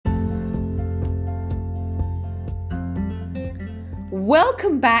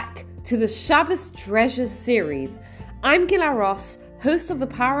Welcome back to the Shabbos Treasures series. I'm Gila Ross, host of the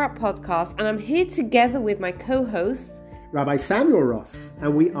Power Up podcast, and I'm here together with my co-host, Rabbi Samuel Ross,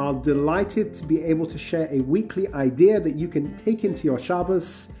 and we are delighted to be able to share a weekly idea that you can take into your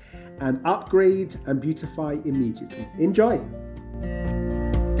Shabbos and upgrade and beautify immediately. Enjoy.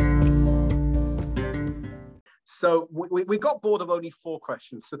 So we got bored of only 4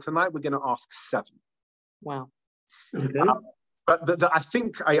 questions, so tonight we're going to ask 7. Wow. Okay. But I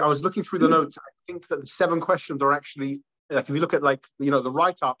think I was looking through the notes. I think that the 7 questions are actually, like, if you look at the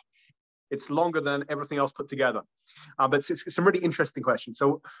write-up, it's longer than everything else put together. But it's some really interesting questions.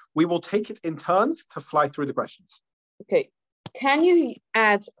 So we will take it in turns to fly through the questions. Okay. Can you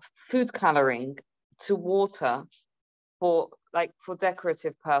add food coloring to water for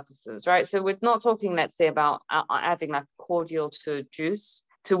decorative purposes, right? So we're not talking, let's say, about adding like cordial to juice,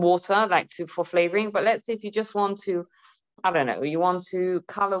 to water, for flavoring. But let's say if you just want to, I don't know, you want to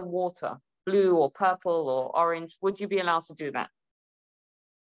color water blue or purple or orange, would you be allowed to do that?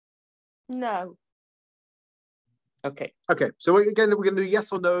 No. Okay. So we're going to do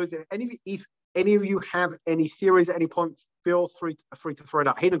yes or no. If any of you have any theories at any point, feel free to throw it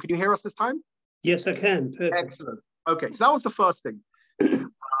out. Hayden, can you hear us this time? Yes, I can. Perfect. Excellent. Okay, so that was the first thing.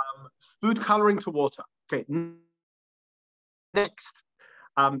 Food coloring to water. Okay. Next.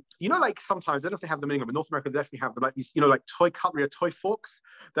 Sometimes, I don't know if they have them in England, but North America definitely have them, toy cutlery or toy forks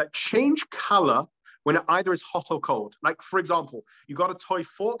that change color when it either is hot or cold. Like, for example, you got a toy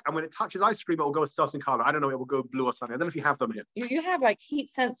fork, and when it touches ice cream, it will go a certain color. I don't know, it will go blue or something. I don't know if you have them here. You have like heat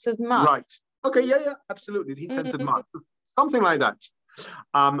sensors mugs. Right. Okay, yeah, absolutely. The heat sensitive mugs. Something like that.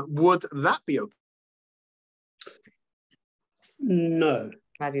 Would that be okay? No.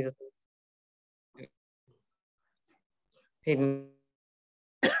 Maddie doesn't. Hayden.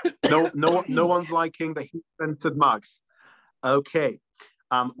 No one's liking the heat-censored mugs. Okay.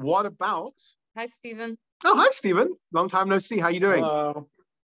 What about... Hi, Stephen. Oh, hi, Stephen. Long time no see. How you doing? Hello.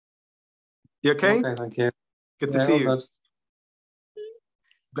 You okay? Okay, thank you. Good to see you.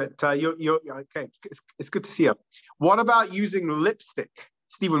 But you're okay. It's good to see you. What about using lipstick?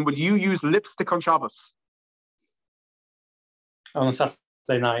 Stephen, would you use lipstick on Shabbos? On a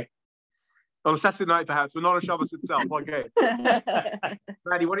Saturday night. On a Saturday night, perhaps, but not on Shabbos itself. Okay.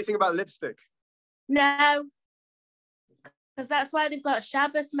 Maddie, what do you think about lipstick? No. Because that's why they've got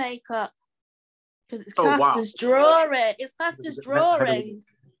Shabbos makeup. Because it's classed as drawing. It's classed as drawing.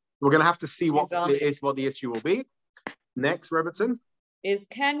 We're going to have to see what the issue will be. Next, Robertson.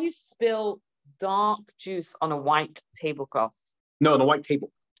 Can you spill dark juice on a white tablecloth? No, on a white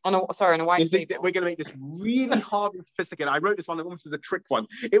table. On a white table. We're going to make this really hard and sophisticated. I wrote this one almost as a trick one.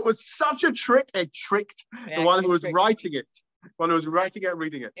 It was such a trick. It tricked the one who was writing it. One who was writing it and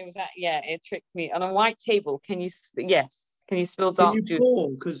reading it. It was it tricked me. On a white table, can you spill dark juice?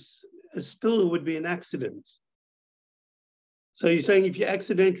 Because a spill would be an accident. So you're saying if you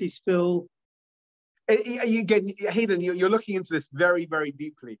accidentally spill... Again, Hayden, you're looking into this very, very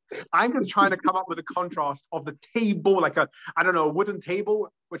deeply. I'm going to try to come up with a contrast of the table, like a wooden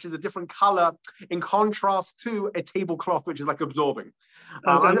table, which is a different color, in contrast to a tablecloth, which is like absorbing.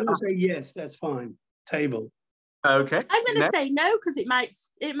 I'm going to say yes, that's fine. Table. Okay. I'm going to say no because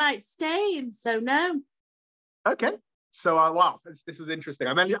it might stain. So no. Okay. So wow, this was interesting.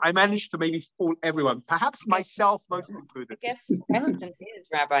 I managed to maybe fool everyone, perhaps myself most included. I guess the question is,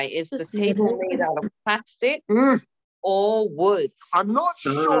 Rabbi, is the table made out of plastic or wood? I'm not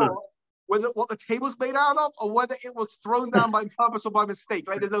sure what the table's made out of, or whether it was thrown down by purpose or by mistake.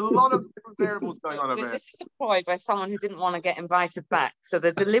 Like, there's a lot of different variables going on over here. This is a ploy by someone who didn't want to get invited back, so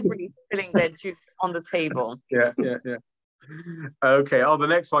they're deliberately spilling their juice on the table. Yeah. Okay. Oh, the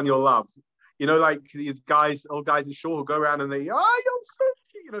next one you'll love. Like these old guys in shore who go around and they, you're so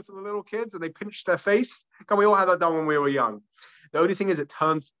cute, for the little kids, and they pinch their face. We all had that done when we were young. The only thing is it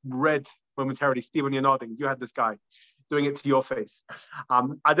turns red momentarily. Stephen, you're nodding. You had this guy doing it to your face. I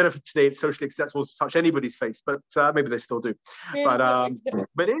don't know if today it's socially acceptable to touch anybody's face, but maybe they still do.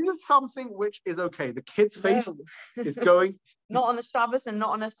 But is it something which is okay? The kid's face is going... Not on a Shabbos and not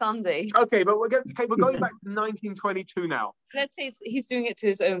on a Sunday. Okay, but we're going back to 1922 now. Let's say he's doing it to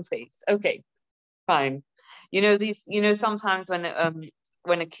his own face. Okay, fine. Sometimes when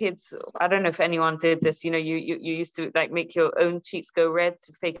a kid's, I don't know if anyone did this, you used to make your own cheeks go red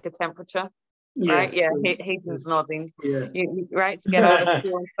to fake a temperature. Yes. Right? Yeah, Hayden's nodding. Yeah. Right, to get out of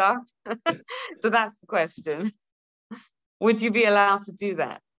school and stuff. So that's the question. Would you be allowed to do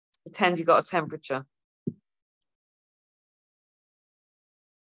that? Pretend you got a temperature?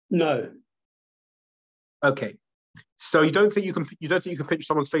 No. Okay. So you don't think you can pinch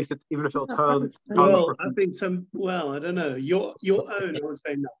someone's face even if it'll turn? Well, I think I don't know. Your own, I would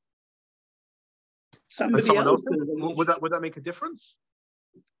say no. Somebody else. Would that make a difference?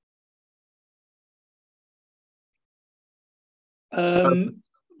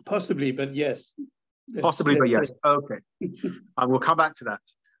 Possibly, but yes. Possibly, but yes. Okay. We'll come back to that.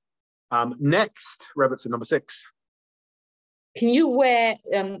 Next, Robertson, number 6. Can you wear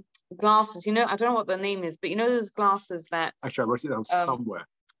glasses? You know, I don't know what the name is, but you know those glasses that actually I wrote it down somewhere.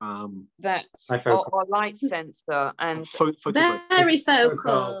 That or light sensor and very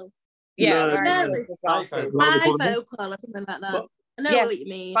focal. Yeah, no, very bifocal or something like that. I know what you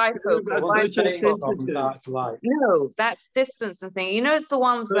mean. No, that's distance and thing. You know, it's the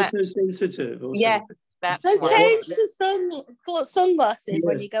ones that sensitive. Yes, that's they change to sunglasses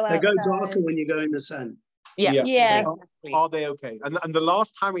when you go outside. They go darker when you go in the sun. Yeah. Are they okay? And the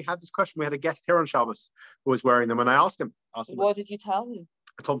last time we had this question, we had a guest here on Shabbos who was wearing them, and I asked him. What did you tell him?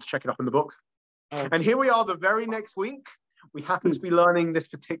 I told him to check it up in the book. Oh. And here we are, the very next week. We happen to be learning this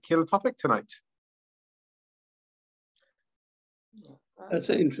particular topic tonight. That's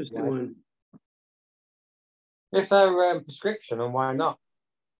an interesting one. If they're prescription, and why not?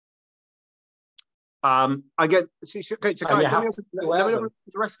 I get. Okay, so guys, let me know to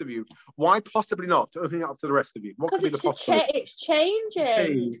the rest of you. Why possibly not? Opening it up to the rest of you. What could be the possibility? It's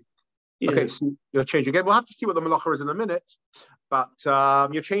changing. Yeah. Okay, so you're changing again. We'll have to see what the malacha is in a minute, but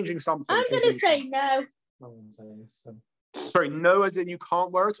you're changing something. I'm going to say no. Sorry, no, as in you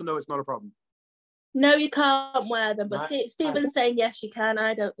can't wear it, or no, it's not a problem. No, you can't wear them. But Stephen's saying yes, you can.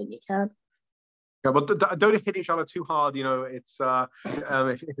 I don't think you can. Yeah, well, don't hit each other too hard. You know, it's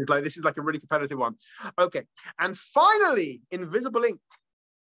like this is like a really competitive one. Okay, and finally, invisible ink.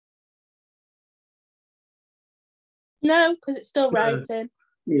 No, because it's still writing.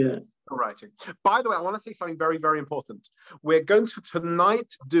 Yeah. Writing. By the way, I want to say something very, very important. We're going to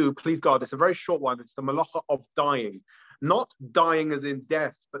tonight do, please God, it's a very short one. It's the malacha of dyeing. Not dying as in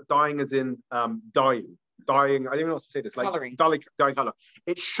death, but dying as in dying. Dying, I don't even know what to say this, like dyeing color.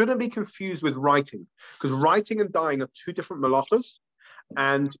 It shouldn't be confused with writing, because writing and dyeing are two different malachas.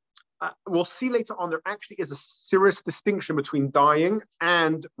 And we'll see later on, there actually is a serious distinction between dyeing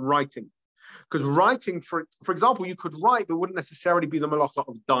and writing. Because writing, for example, you could write, but wouldn't necessarily be the malacha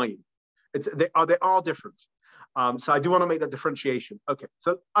of dyeing. They are different. So I do want to make that differentiation. Okay,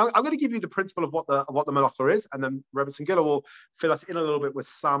 so I'm going to give you the principle of what the malacha is, and then Robertson Giller will fill us in a little bit with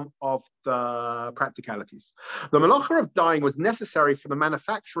some of the practicalities. The malacha of dyeing was necessary for the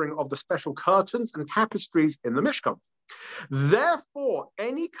manufacturing of the special curtains and tapestries in the Mishkan. Therefore,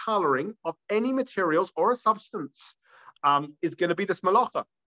 any coloring of any materials or a substance is going to be this malacha.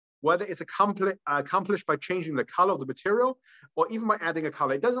 Whether it's accomplished by changing the color of the material or even by adding a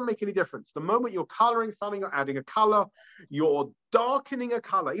color, it doesn't make any difference. The moment you're coloring something, you're adding a color, you're darkening a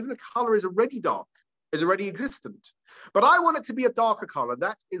color. Even a color is already dark, is already existent. But I want it to be a darker color.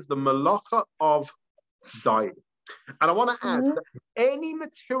 That is the malacha of dyeing. And I want to add that any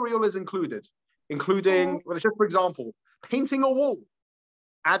material is included, including, well, just for example, painting a wall,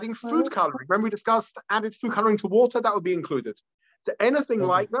 adding food coloring. Remember we discussed added food coloring to water, that would be included. So anything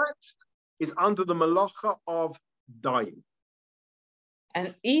like that is under the malacha of dyeing.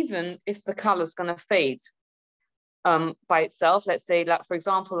 And even if the color is going to fade by itself, let's say, like for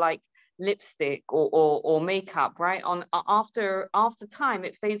example, like lipstick or makeup, right? After time,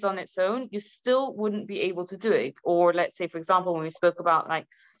 it fades on its own. You still wouldn't be able to do it. Or let's say, for example, when we spoke about like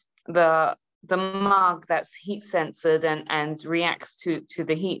the mug that's heat censored and reacts to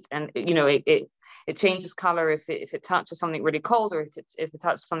the heat, and you know it changes color if it touches something really cold, or if it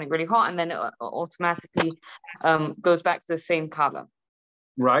touches something really hot, and then it automatically goes back to the same color.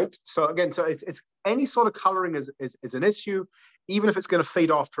 Right. So again, so it's any sort of coloring is an issue, even if it's going to fade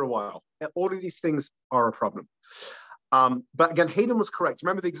after a while. All of these things are a problem. But again, Hayden was correct.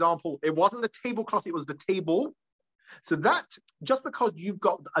 Remember the example? It wasn't the tablecloth; it was the table. So that just because you've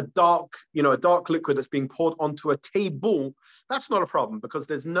got a dark liquid that's being poured onto a table, that's not a problem because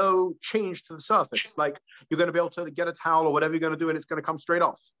there's no change to the surface. Like you're going to be able to get a towel or whatever you're going to do, and it's going to come straight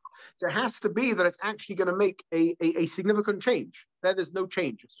off. So it has to be that it's actually going to make a significant change. There's no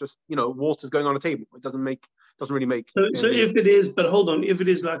change. It's just, water's going on a table. It doesn't really make. So if it is, but hold on, if it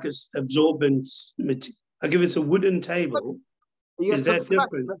is like an absorbent material, like if it's a wooden table, is that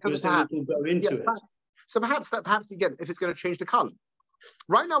different? Because then it will go into it. So perhaps again, if it's going to change the color.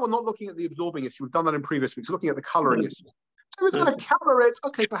 Right now, we're not looking at the absorbing issue. We've done that in previous weeks. We're looking at the coloring issue. So it's going to color it,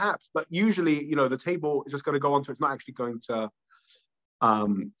 okay, perhaps. But usually, the table is just going to go onto it. It's not actually going to.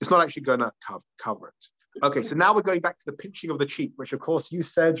 Cover it. Okay, so now we're going back to the pinching of the cheek, which of course you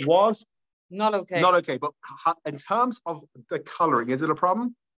said was Not okay. Not okay. But in terms of the coloring, is it a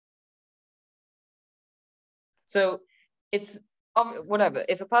problem? So it's whatever.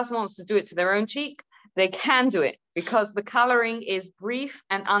 If a person wants to do it to their own cheek, they can do it because the coloring is brief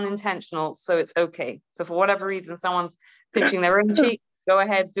and unintentional, so it's okay. So for whatever reason, someone's pinching their own cheek, go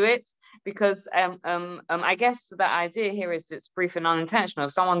ahead, do it. Because I guess the idea here is it's brief and unintentional.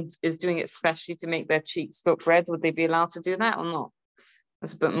 If someone is doing it especially to make their cheeks look red, would they be allowed to do that or not?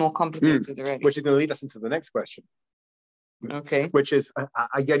 That's a bit more complicated already. Which is going to lead us into the next question. Okay. Which is,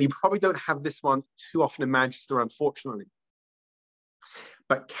 again, you probably don't have this one too often in Manchester, unfortunately.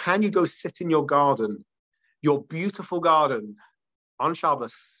 But can you go sit in your garden, your beautiful garden, on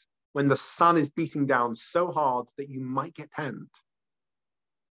Shabbos, when the sun is beating down so hard that you might get tanned?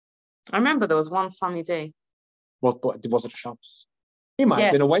 I remember there was one sunny day. What was it a Shabbos? It might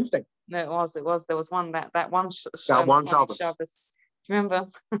have been a Wednesday. No, it was. There was one that one Shabbos. Do you remember?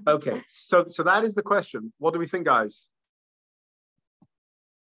 Okay, so that is the question. What do we think, guys?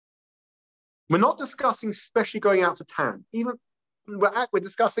 We're not discussing especially going out to tan. Even we're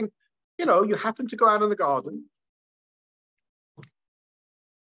discussing, you happen to go out in the garden.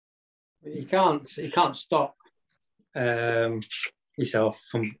 You can't stop yourself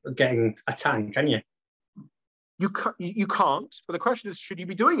from getting a tan, can you? You can't. But the question is, should you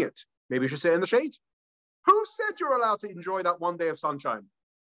be doing it? Maybe you should sit in the shade. Who said you're allowed to enjoy that one day of sunshine?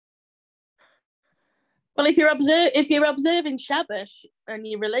 Well, if you're observing Shabbos and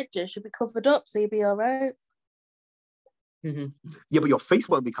you're religious, you'll be covered up, so you'll be all right. Mm-hmm. Yeah, but your face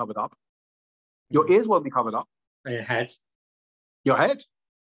won't be covered up. Your ears won't be covered up. And your head. Your head.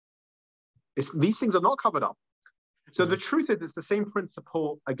 These things are not covered up. So the truth is, it's the same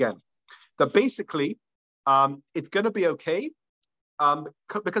principle again. That basically, it's going to be okay.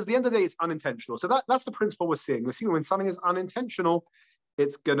 Because at the end of the day, it's unintentional. So that's the principle we're seeing. We're seeing when something is unintentional,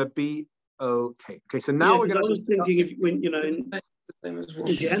 it's going to be okay. Okay, so now we're going to... I was thinking, if when in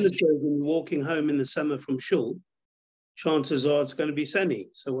Johannesburg, when you're walking home in the summer from shul, chances are it's going to be sunny.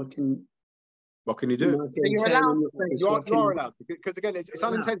 So what can you do? So you're allowed. You are allowed. Because again, it's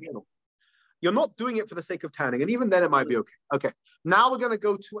unintentional. You're not doing it for the sake of tanning. And even then, it might be okay. Okay, now we're going to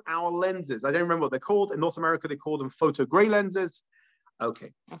go to our lenses. I don't remember what they're called. In North America, they call them photo gray lenses.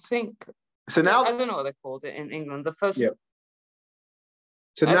 Okay. I think. So now I don't know what they called it in England. The photo. Yeah.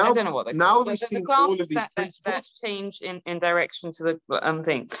 So now I don't know what they now called we've it. seen The glasses all of these that change in direction to the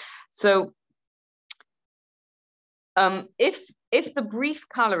thing. So if the brief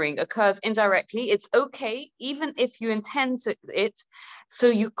coloring occurs indirectly, it's okay, even if you intend it. So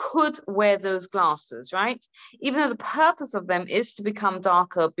you could wear those glasses, right? Even though the purpose of them is to become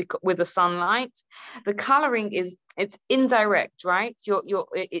darker with the sunlight, the coloring it's indirect, right?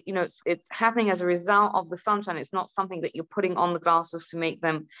 It's happening as a result of the sunshine. It's not something that you're putting on the glasses to make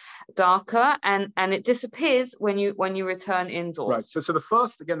them darker, and it disappears when you return indoors. Right. So the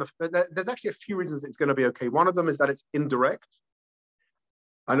first, again, there's actually a few reasons it's going to be okay. One of them is that it's indirect.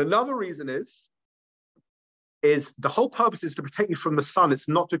 And another reason is the whole purpose is to protect you from the sun. It's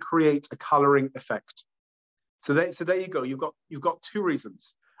not to create a coloring effect. So there you go. You've got two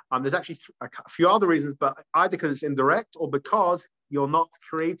reasons. There's actually a few other reasons, but either because it's indirect or because you're not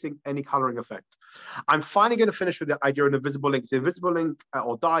creating any coloring effect. I'm finally going to finish with the idea of an invisible link. The invisible link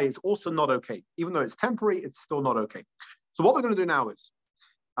or dye is also not okay. Even though it's temporary, it's still not okay. So what we're going to do now is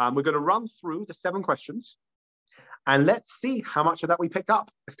we're going to run through the 7 questions. And let's see how much of that we picked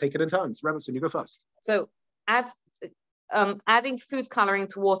up. Let's take it in turns. Robinson, you go first. So adding food coloring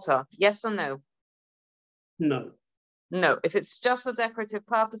to water, yes or no? No. No. If it's just for decorative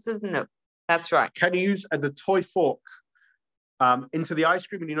purposes, no. That's right. Can you use the toy fork into the ice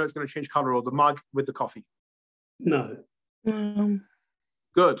cream and you know it's going to change color, or the mug with the coffee? No.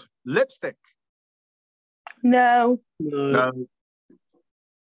 Good. Lipstick? No. No.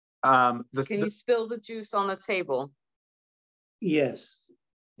 Can you spill the juice on the table? Yes.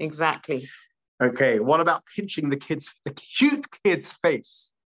 Exactly. Okay. What about pinching the cute kid's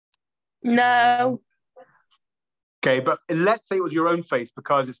face? No. Okay, but let's say it was your own face,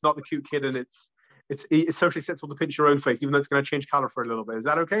 because it's not the cute kid and it's socially acceptable to pinch your own face, even though it's going to change color for a little bit. Is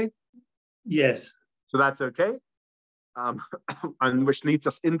that okay? Yes. So that's okay. And which leads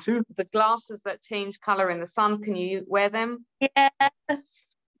us into the glasses that change color in the sun. Can you wear them? Yes.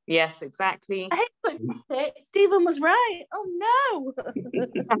 Yes, exactly. I hate it. Stephen was right. Oh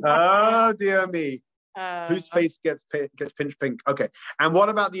no. Oh dear me. Whose face gets pinched pink? Okay. And what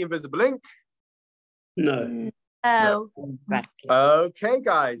about the invisible ink? No. Oh. Exactly. Okay,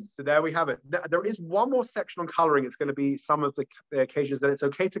 guys. So there we have it. There is one more section on coloring. It's going to be some of the occasions that it's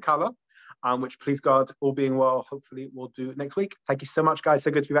okay to color, which, please God, all being well, hopefully we'll do next week. Thank you so much, guys.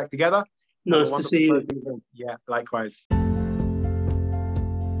 So good to be back together. Nice to see you. Yeah, likewise.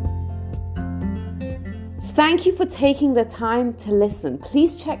 Thank you for taking the time to listen.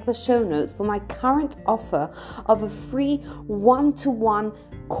 Please check the show notes for my current offer of a free one-to-one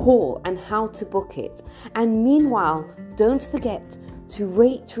call and how to book it. And meanwhile, don't forget to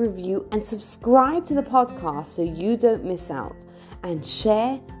rate, review, and subscribe to the podcast so you don't miss out. And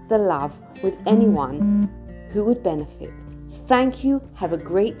share the love with anyone who would benefit. Thank you, have a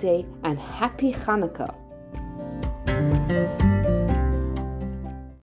great day, and happy Hanukkah.